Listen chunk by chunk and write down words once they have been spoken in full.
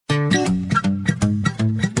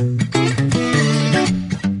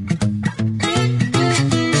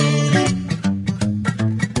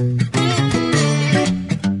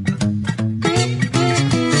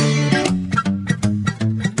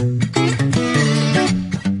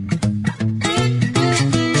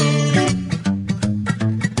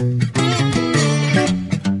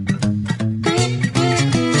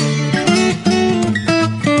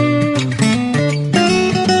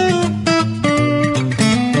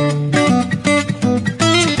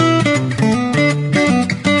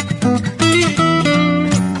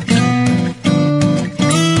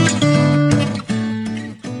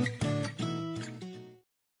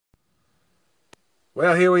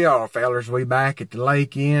Alright fellers, we back at the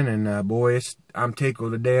lake in, and boy, I'm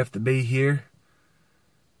tickled to death to be here.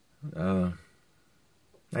 Ain't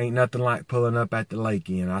nothing like pulling up at the lake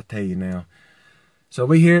in, I tell you now. So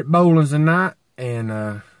we here at Bolins tonight,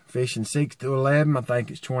 and fishing 6 to 11. I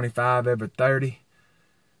think it's 25 every 30,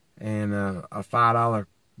 and a $5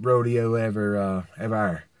 rodeo every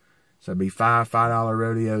hour. So it'd be five $5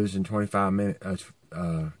 rodeos in 25 minutes,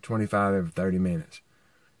 25 every 30 minutes.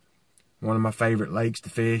 One of my favorite lakes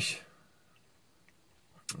to fish.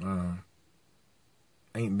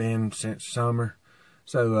 Ain't been since summer.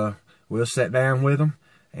 So we'll sit down with them,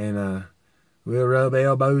 and we'll rub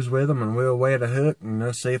elbows with them, and we'll wet a hook, and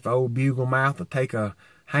we'll see if old Bugle Mouth will take a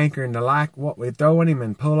hankering to like what we're throwing him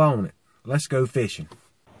and pull on it. Let's go fishing.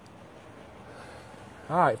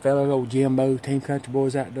 Alright fellas, old Jimbo, Team Country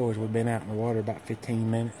Boys Outdoors. We've been out in the water about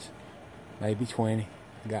 15 minutes, maybe 20.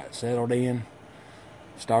 Got settled in.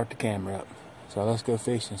 Start the camera up. So let's go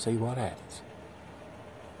fish and see what happens.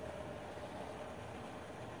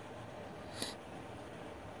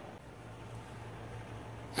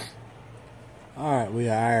 Alright, we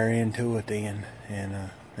are into it then,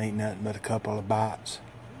 and ain't nothing but a couple of bites.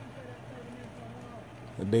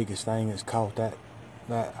 The biggest thing that's caught that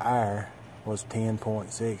ire was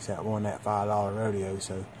 10.6. That won that $5 rodeo,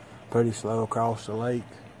 so pretty slow across the lake,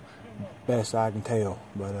 best I can tell,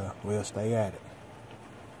 but we'll stay at it.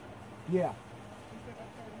 Yeah.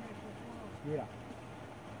 Yeah.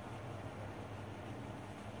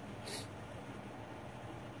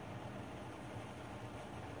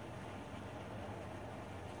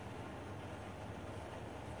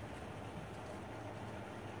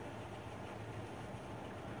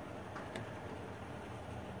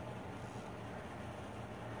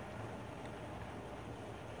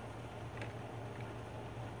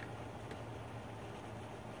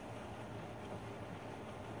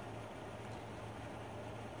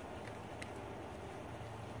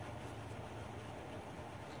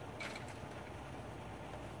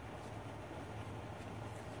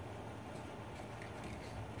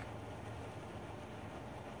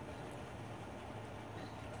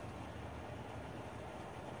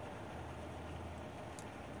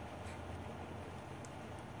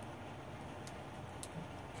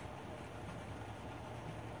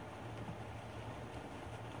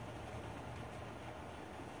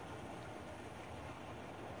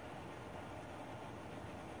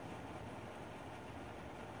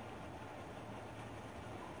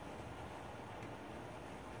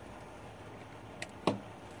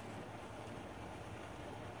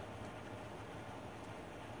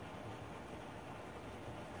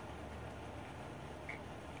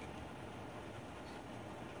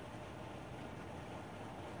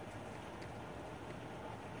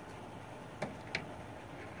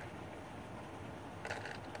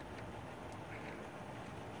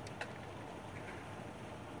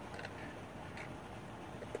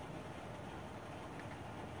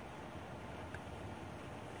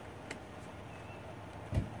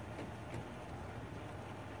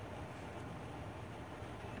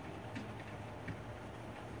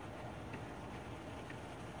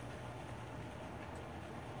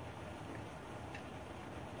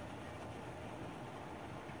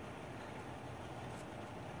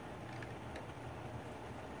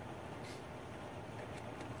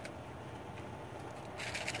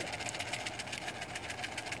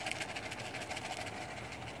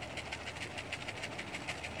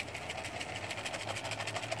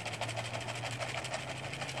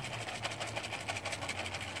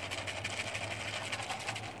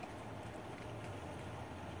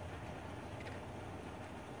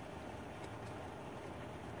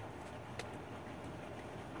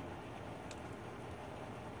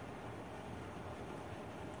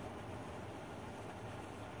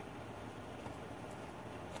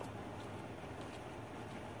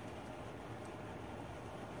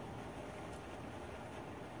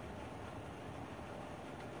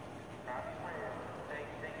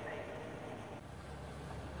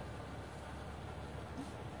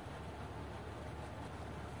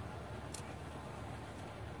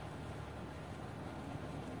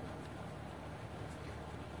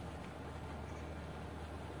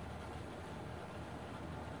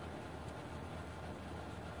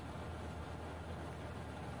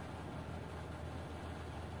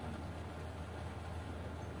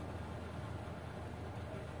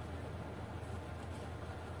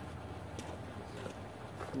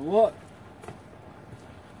 What?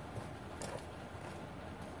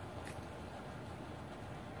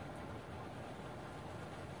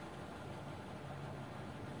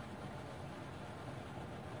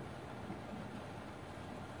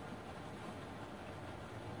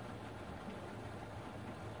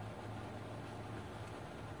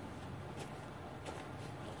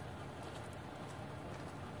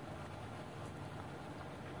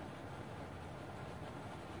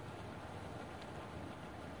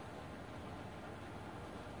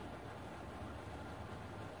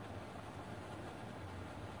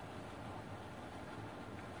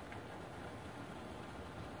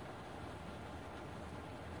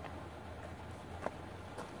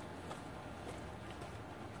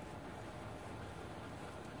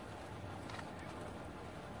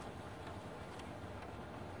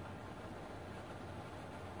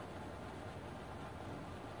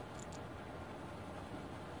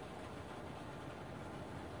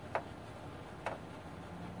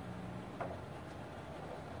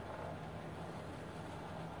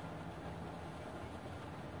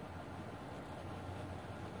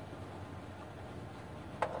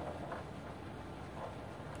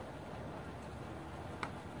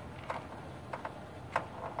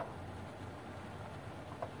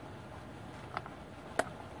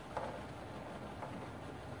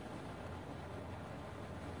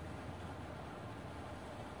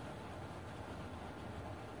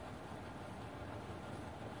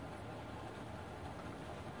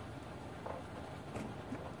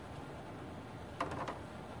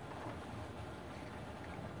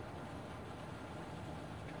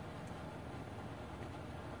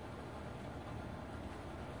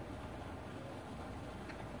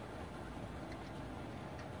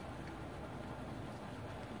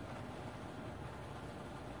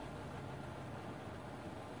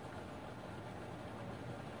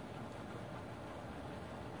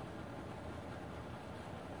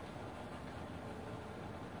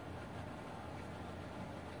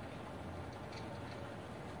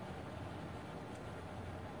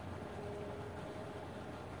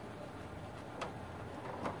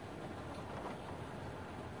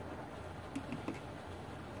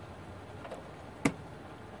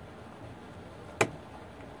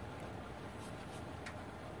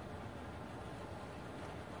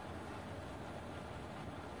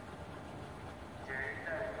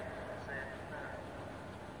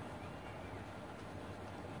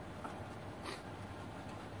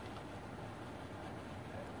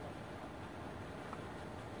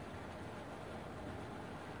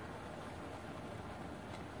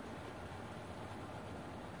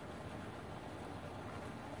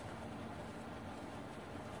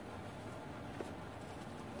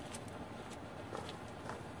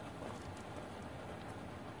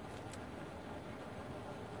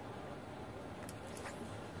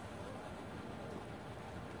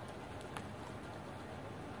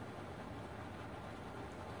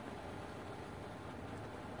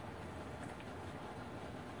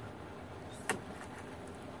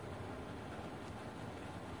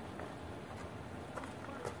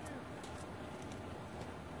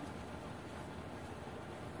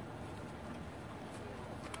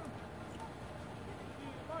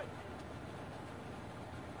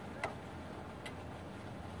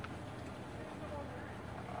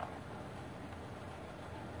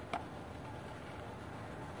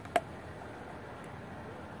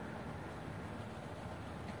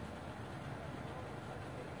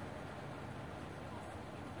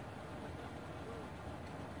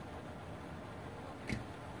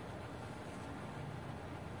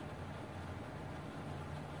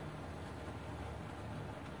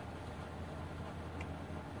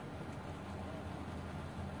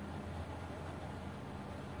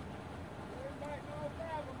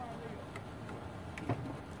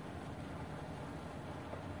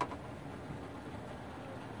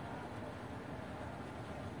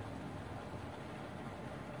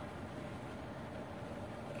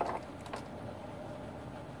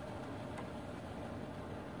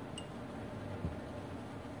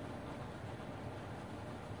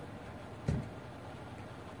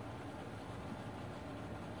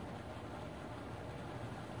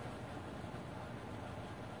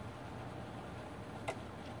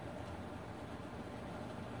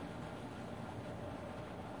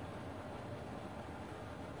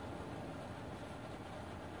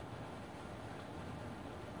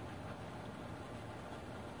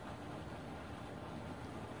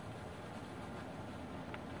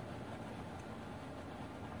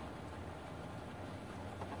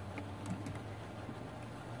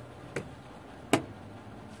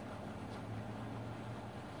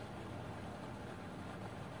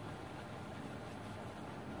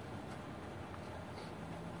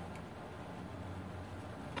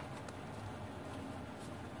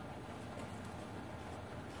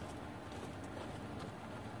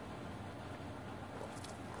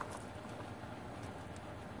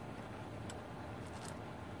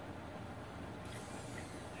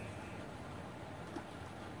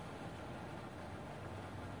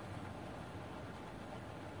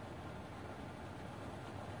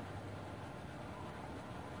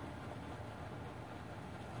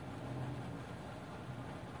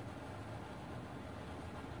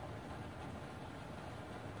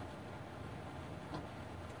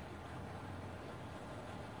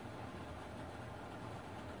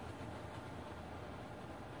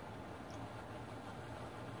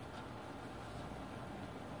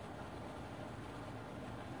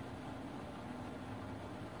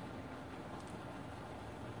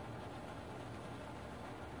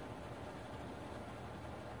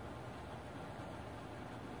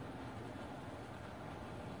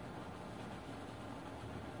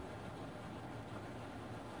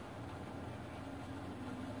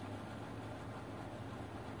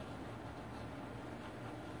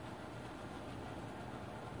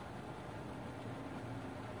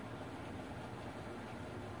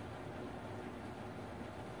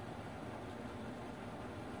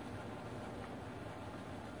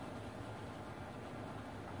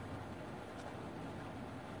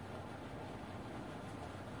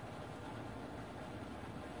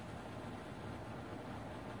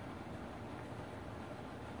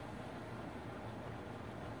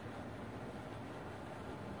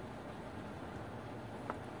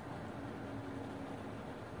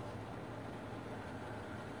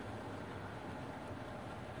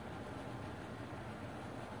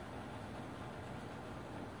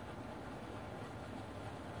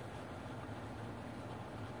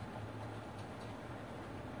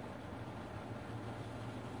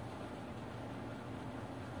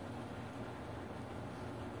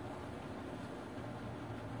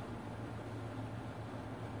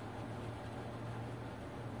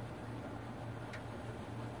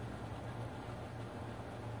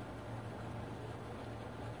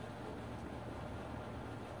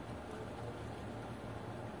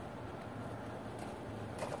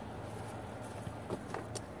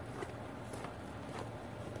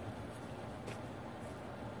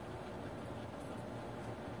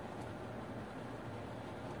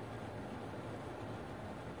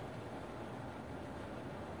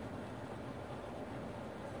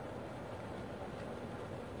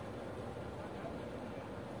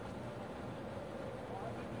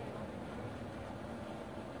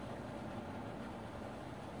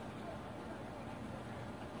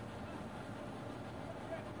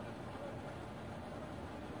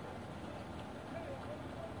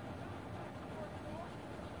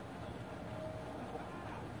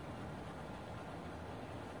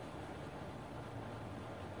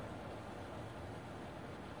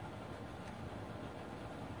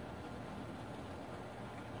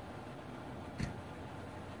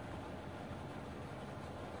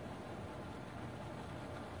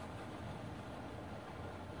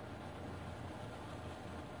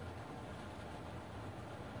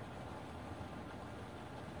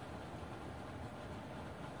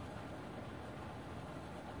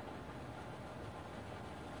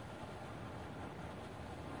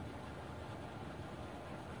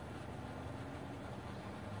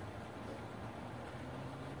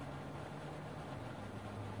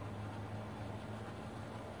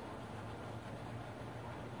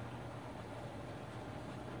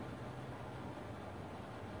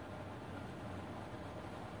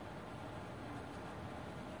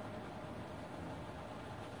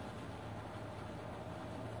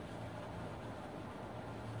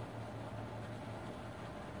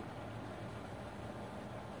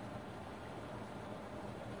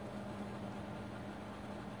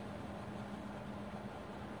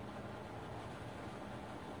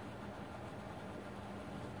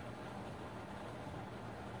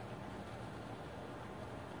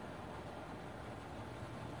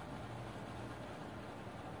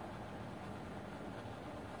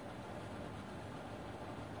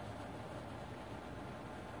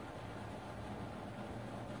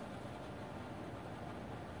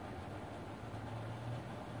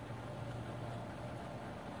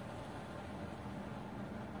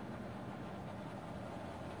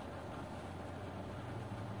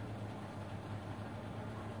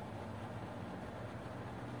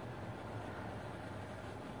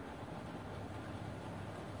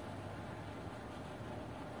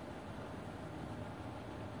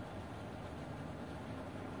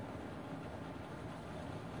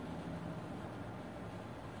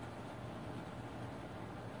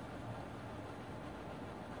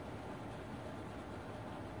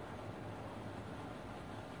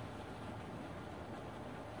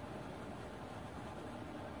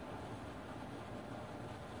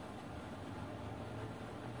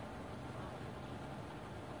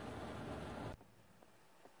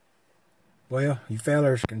 Well, you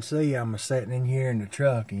fellers can see I'm sitting in here in the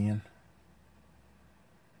truck in.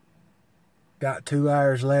 Got 2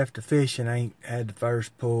 hours left of fishing. Ain't had the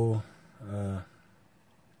first pull.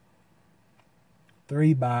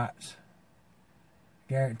 3 bites.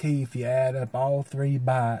 Guarantee if you add up all 3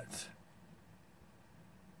 bites,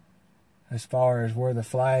 as far as where the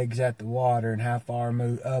flag's at the water and how far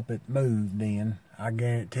up it moved in, I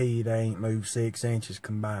guarantee you they ain't moved 6 inches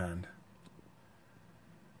combined.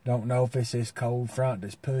 Don't know if it's this cold front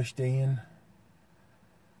that's pushed in.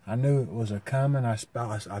 I knew it was a coming. I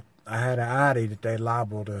had an idea that they're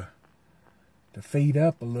liable to feed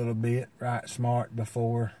up a little bit right smart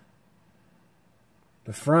before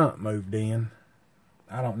the front moved in.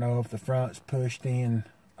 I don't know if the front's pushed in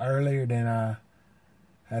earlier than I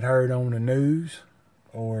had heard on the news,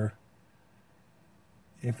 or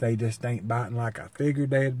if they just ain't biting like I figured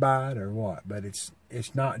they'd bite, or what. But it's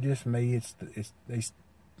not just me. It's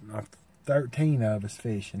 13 of us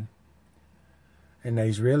fishing, and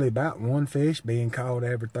there's really about 1 fish being caught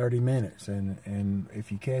every 30 minutes. And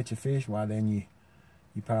if you catch a fish, why then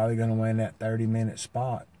you're probably gonna win that 30-minute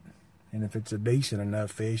spot. And if it's a decent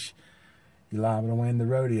enough fish, you're liable to win the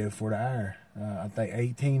rodeo for the hour. I think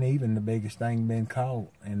 18 even the biggest thing been caught,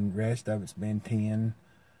 and the rest of it's been 10,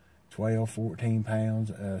 12, 14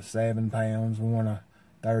 pounds, 7 pounds, one of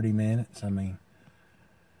 30 minutes. I mean,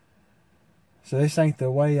 so this ain't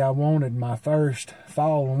the way I wanted my first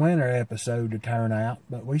fall and winter episode to turn out,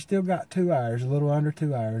 but we still got 2 hours, a little under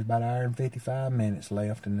 2 hours, about 1 hour and 55 minutes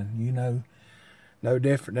left. And you know, no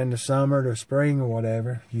different than the summer, the spring, or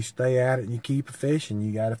whatever. You stay at it and you keep fishing.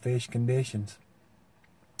 You got to fish conditions.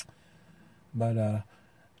 But,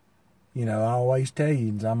 you know, I always tell you,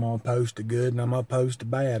 I'm going to post the good and I'm going to post the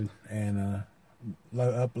bad, and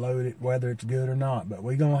upload it whether it's good or not. But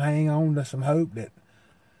we're going to hang on to some hope that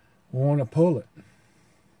we want to pull it.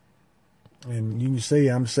 And you can see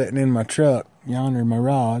I'm sitting in my truck. Yonder are my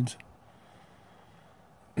rods.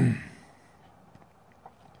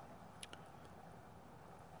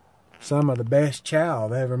 Some of the best chow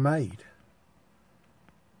I've ever made.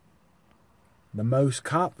 The most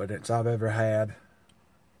confidence I've ever had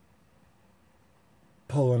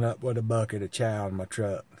pulling up with a bucket of chow in my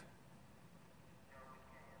truck.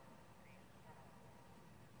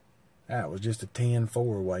 That was just a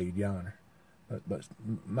 10-4 weight yonder. But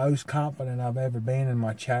most confident I've ever been in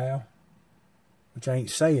my chow, which ain't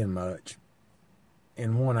saying much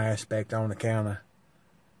in one aspect on account of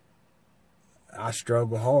I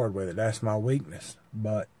struggle hard with it. That's my weakness.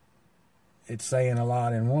 But it's saying a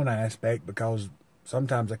lot in one aspect, because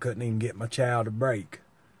sometimes I couldn't even get my chow to break.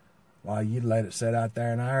 While you'd let it sit out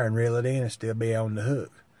there an hour and reel it in and still be on the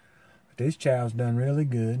hook. But this chow's done really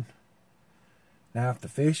good. Now if the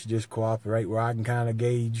fish just cooperate where I can kind of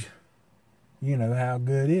gauge, you know, how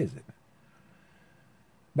good is it.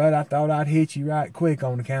 But I thought I'd hit you right quick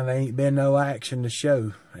on account there ain't been no action to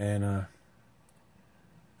show. And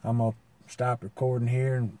I'm going to stop recording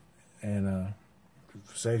here and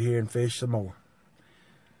sit here and fish some more.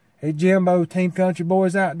 Hey Jimbo, Team Country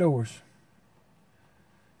Boys Outdoors.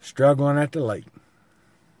 Struggling at the lake.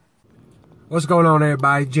 What's going on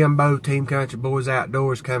everybody? Jimbo, Team Country Boys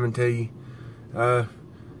Outdoors coming to you.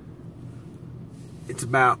 It's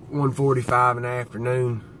about 1:45 in the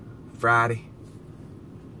afternoon, Friday.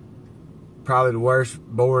 Probably the worst,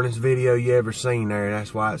 boringest video you ever seen there.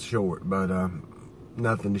 That's why it's short, but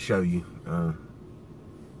nothing to show you.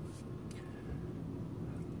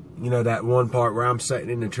 You know that one part where I'm sitting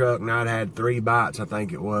in the truck and I'd had 3 bites, I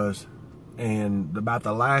think it was. And about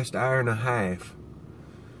the last hour and a half,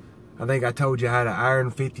 I think I told you I had 1 hour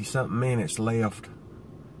and 50 something minutes left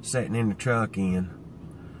sitting in the truck in.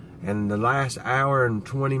 And the last hour and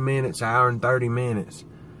 20 minutes, 1 hour and 30 minutes,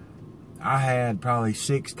 I had probably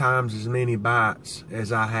 6 times as many bites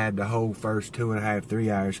as I had the whole first 2.5,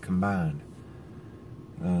 3 hours combined.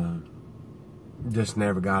 Just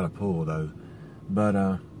never got a pull though.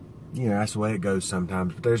 But you know, that's the way it goes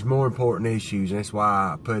sometimes. But there's more important issues, and that's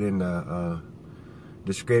why I put in the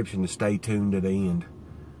description to stay tuned to the end.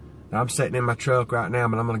 Now, I'm sitting in my truck right now,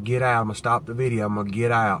 but I'm going to get out. I'm going to stop the video. I'm going to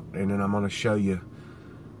get out, and then I'm going to show you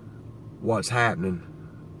what's happening.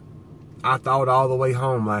 I thought all the way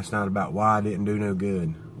home last night about why I didn't do no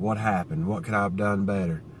good. What happened? What could I have done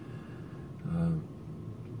better?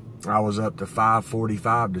 I was up to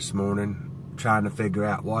 5:45 this morning trying to figure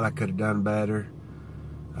out what I could have done better.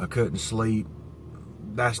 I couldn't sleep.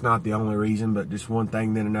 That's not the only reason, but just one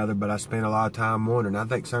thing then another. But I spent a lot of time wondering. I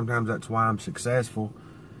think sometimes that's why I'm successful,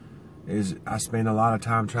 is I spend a lot of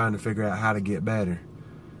time trying to figure out how to get better.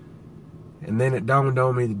 And then it dawned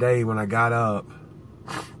on me today when I got up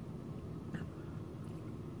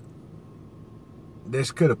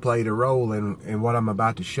this could have played a role in what I'm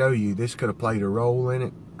about to show you. This could have played a role in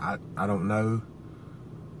it. I don't know.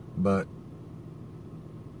 But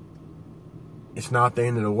it's not the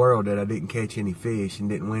end of the world that I didn't catch any fish and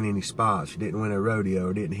didn't win any spots, didn't win a rodeo,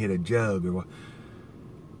 or didn't hit a jug. Or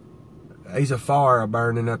there's a fire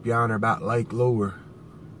burning up yonder about Lake Lure,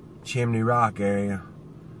 Chimney Rock area.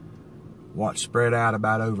 What spread out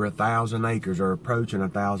about over 1,000 acres, or approaching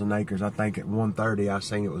 1,000 acres. I think at 1:30 I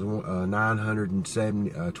seen it was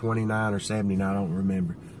 929 or 79, I don't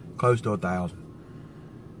remember. Close to 1,000.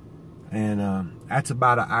 And that's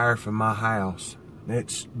about an hour from my house.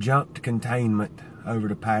 It's jumped containment over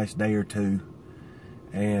the past day or two.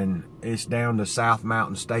 And it's down to South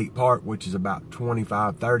Mountain State Park, which is about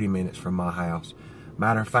 25-30 minutes from my house.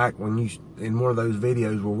 Matter of fact, when you in one of those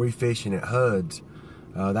videos where we fishing at Hud's,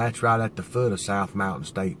 that's right at the foot of South Mountain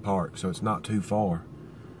State Park, so it's not too far.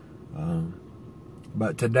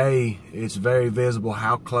 But today, it's very visible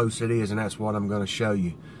how close it is, and that's what I'm going to show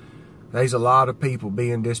you. There's a lot of people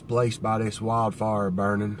being displaced by this wildfire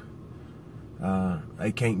burning.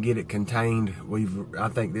 They can't get it contained. I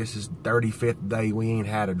think this is 35th day we ain't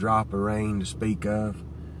had a drop of rain to speak of.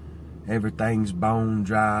 Everything's bone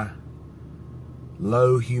dry.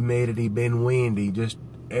 Low humidity, been windy, just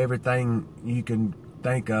everything you can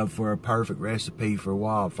think of for a perfect recipe for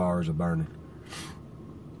wildfires are burning.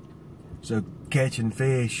 So catching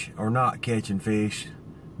fish or not catching fish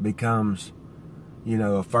becomes, you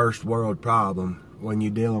know, a first world problem when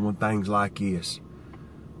you're dealing with things like this.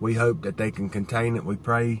 We hope that they can contain it. We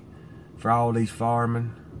pray for all these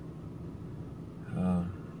firemen.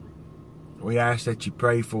 We ask that you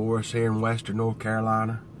pray for us here in western North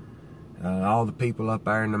Carolina. All the people up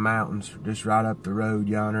there in the mountains, just right up the road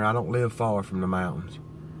yonder. I don't live far from the mountains.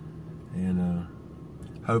 And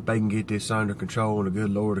hope they can get this under control, and the good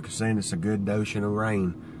Lord can send us a good dosing of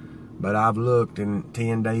rain. But I've looked, and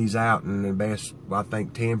 10 days out, and the best, I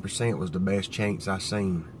think 10% was the best chance I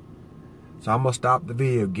seen. So I'm going to stop the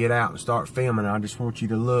video, get out and start filming. I just want you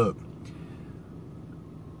to look.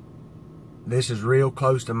 This is real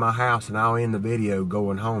close to my house, and I'll end the video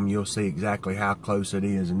going home. You'll see exactly how close it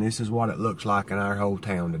is, and this is what it looks like in our whole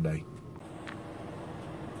town today.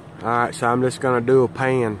 Alright, so I'm just going to do a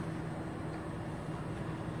pan.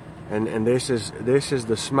 And this is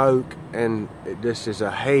the smoke, and this is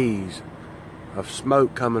a haze of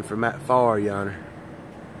smoke coming from that fire yonder.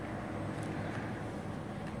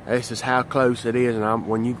 This is how close it is, and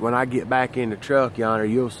when I get back in the truck yonder,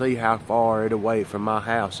 you'll see how far away from my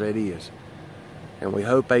house it is. And we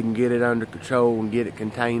hope they can get it under control and get it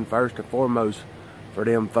contained first and foremost for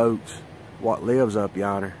them folks what lives up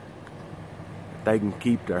yonder. If they can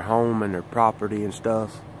keep their home and their property and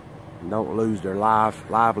stuff, and don't lose their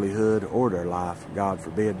livelihood or their life. God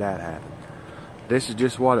forbid that happen. This is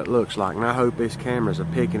just what it looks like, and I hope this camera's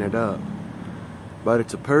picking it up. But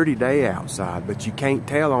it's a pretty day outside, but you can't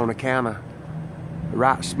tell on account of the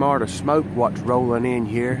right smart of smoke what's rolling in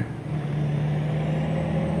here.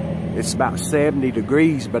 It's about 70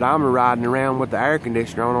 degrees, but I'm riding around with the air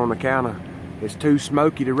conditioner on account of it's too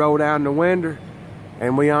smoky to roll down the window,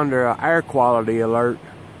 and we under an air quality alert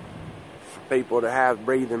for people that have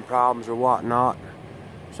breathing problems or whatnot.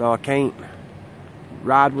 So I can't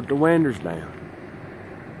ride with the windows down.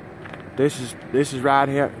 This is right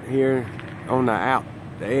here on the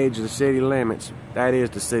edge of the city limits. That is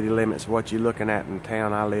the city limits, what you're looking at in the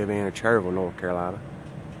town I live in Cherville, North Carolina.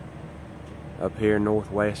 Up here in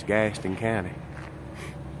northwest Gaston County.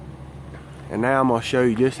 And now I'm going to show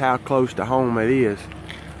you just how close to home it is.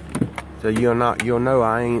 So you'll know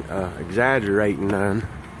I ain't exaggerating none.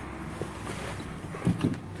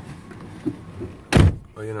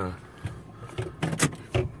 Well, you know,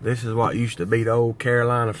 this is what used to be the old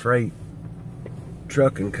Carolina Freight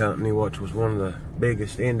Trucking Company, which was one of the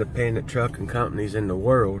biggest independent trucking companies in the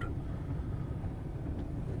world.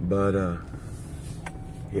 But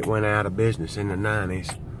it went out of business in the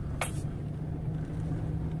 90s.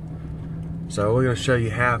 So we're going to show you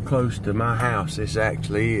how close to my house this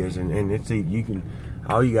actually is, and it's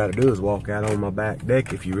all you got to do is walk out on my back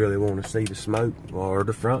deck if you really want to see the smoke, or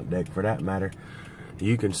the front deck for that matter.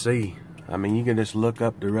 You can see, I mean, you can just look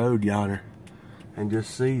up the road yonder and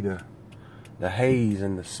just see the haze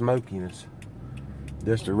and the smokiness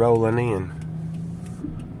just rolling in.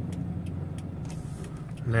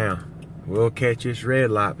 Now, we'll catch this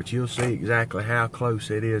red light, but you'll see exactly how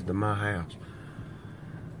close it is to my house.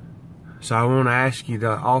 So I want to ask you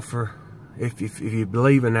to offer, if you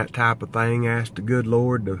believe in that type of thing, ask the good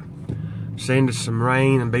Lord to send us some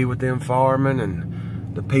rain and be with them firemen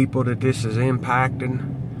and the people that this is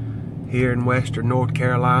impacting here in western North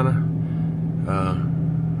Carolina.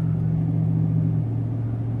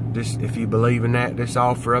 just if you believe in that, just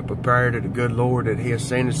offer up a prayer to the good Lord that He'll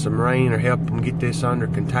send us some rain or help them get this under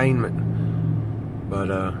containment.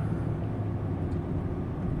 But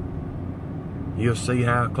you'll see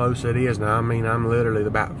how close it is now. I mean, I'm literally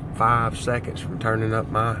about 5 seconds from turning up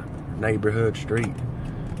my neighborhood street.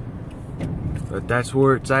 But that's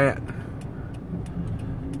where it's at.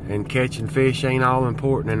 And catching fish ain't all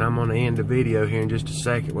important, and I'm going to end the video here in just a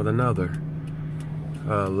second with another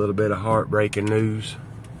little bit of heartbreaking news.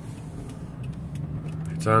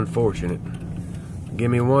 It's unfortunate.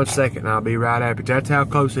 Give me 1 second and I'll be right after. That's how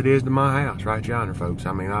close it is to my house, right yonder, folks.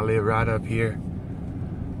 I mean, I live right up here.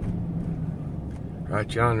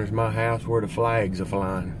 Right yonder's my house where the flags are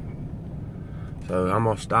flying. So I'm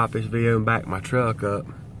going to stop this video and back my truck up.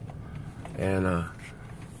 And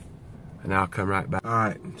I'll come right back.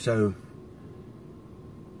 Alright, so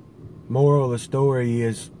moral of the story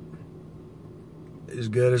is, as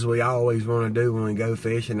good as we always want to do when we go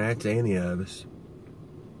fishing, that's any of us,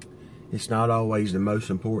 it's not always the most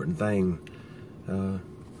important thing.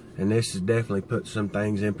 And this has definitely put some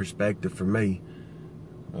things in perspective for me.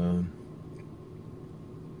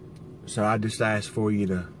 So I just ask for you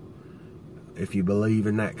to, if you believe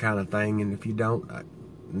in that kind of thing, and if you don't, I'm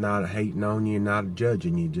not hating on you, not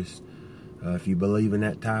judging you, just if you believe in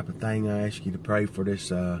that type of thing, I ask you to pray for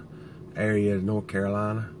this area of North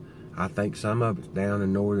Carolina. I think some of it's down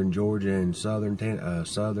in northern Georgia and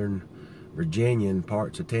southern Virginia and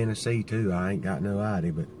parts of Tennessee too. I ain't got no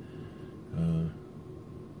idea, but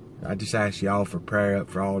I just ask y'all for prayer up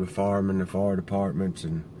for all the firemen, the fire departments,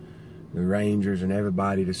 and the rangers and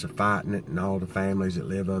everybody that's fighting it, and all the families that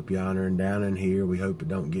live up yonder and down in here. We hope it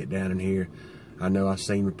don't get down in here. I know I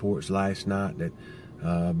seen reports last night that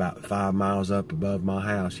about 5 miles up above my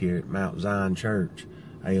house here at Mount Zion Church,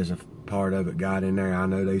 there's a part of it got in there. I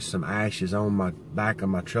know there's some ashes on my back of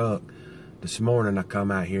my truck. This morning I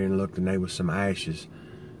come out here and looked, and there was some ashes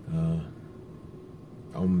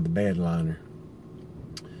on the bed liner.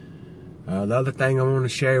 The other thing I want to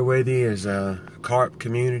share with you is carp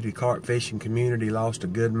community, carp fishing community lost a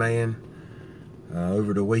good man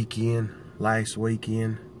over the weekend, last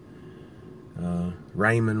weekend.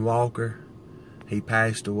 Raymond Walker, he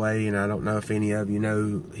passed away, and I don't know if any of you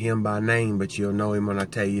know him by name, but you'll know him when I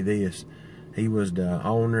tell you this. He was the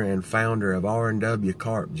owner and founder of R&W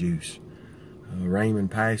Carp Juice.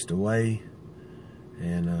 Raymond passed away,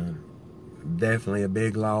 and definitely a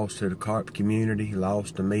big loss to the carp community. He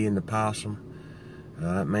lost to me and the possum.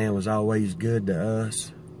 That man was always good to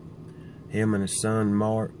us. Him and his son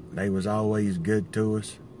Mark, they was always good to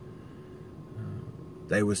us.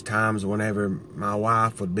 There was times whenever my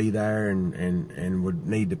wife would be there and would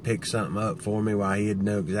need to pick something up for me while he'd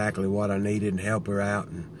know exactly what I needed and help her out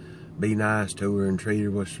and be nice to her and treat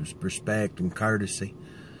her with respect and courtesy.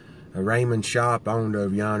 Raymond's shop owned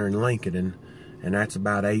over yonder in Lincoln, and that's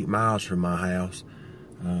about 8 miles from my house.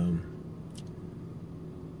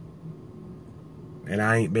 And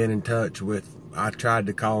I ain't been in touch with, I tried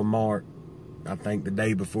to call Mark, I think the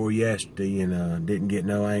day before yesterday, and didn't get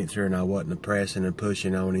no answer, and I wasn't pressing and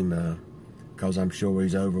pushing on him because I'm sure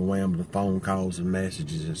he's overwhelmed with phone calls and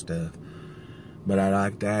messages and stuff. But I'd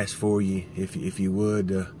like to ask for you, if you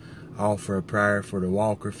would, offer a prayer for the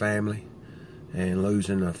Walker family and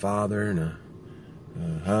losing a father and a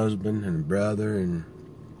husband and a brother and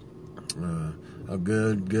a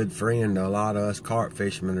good friend to a lot of us carp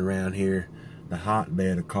fishermen around here, the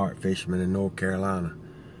hotbed of carp fishermen in North Carolina.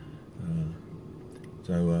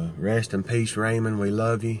 So rest in peace, Raymond. We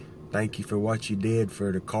love you. Thank you for what you did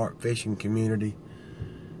for the carp fishing community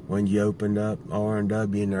when you opened up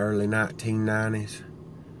R&W in the early 1990s.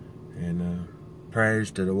 And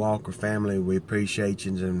prayers to the Walker family. We appreciate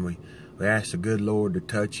you, and we ask the good Lord to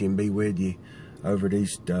touch you and be with you over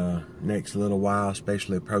these next little while,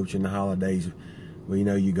 especially approaching the holidays. We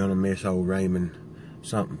know you're going to miss old Raymond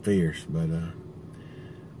something fierce. But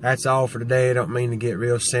that's all for today. I don't mean to get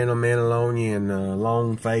real sentimental on you and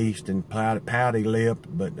long-faced and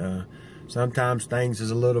pouty-lipped, but sometimes things is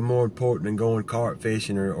a little more important than going carp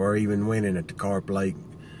fishing or even winning at the carp lake.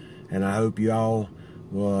 And I hope you all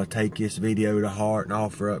will take this video to heart and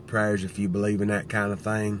offer up prayers if you believe in that kind of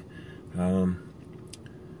thing.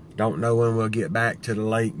 Don't know when we'll get back to the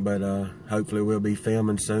lake, but hopefully we'll be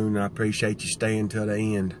filming soon. I appreciate you staying till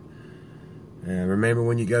the end. Remember,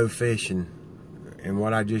 when you go fishing, and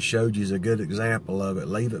what I just showed you is a good example of it,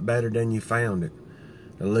 leave it better than you found it.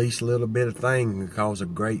 The least little bit of thing can cause a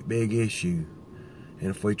great big issue.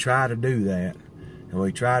 And if we try to do that, and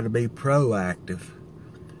we try to be proactive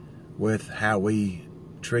with how we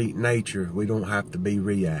treat nature, we don't have to be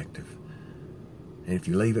reactive. And if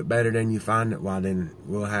you leave it better than you find it, well, then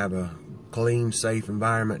we'll have a clean, safe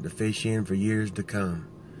environment to fish in for years to come.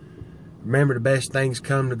 Remember, the best things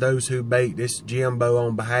come to those who bait. This is Jimbo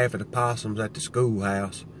on behalf of the possums at the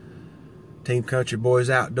schoolhouse. Team Country Boys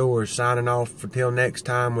Outdoors signing off until next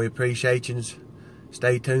time. We appreciate you.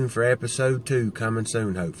 Stay tuned for episode 2 coming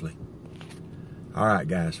soon, hopefully. Alright,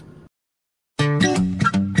 guys.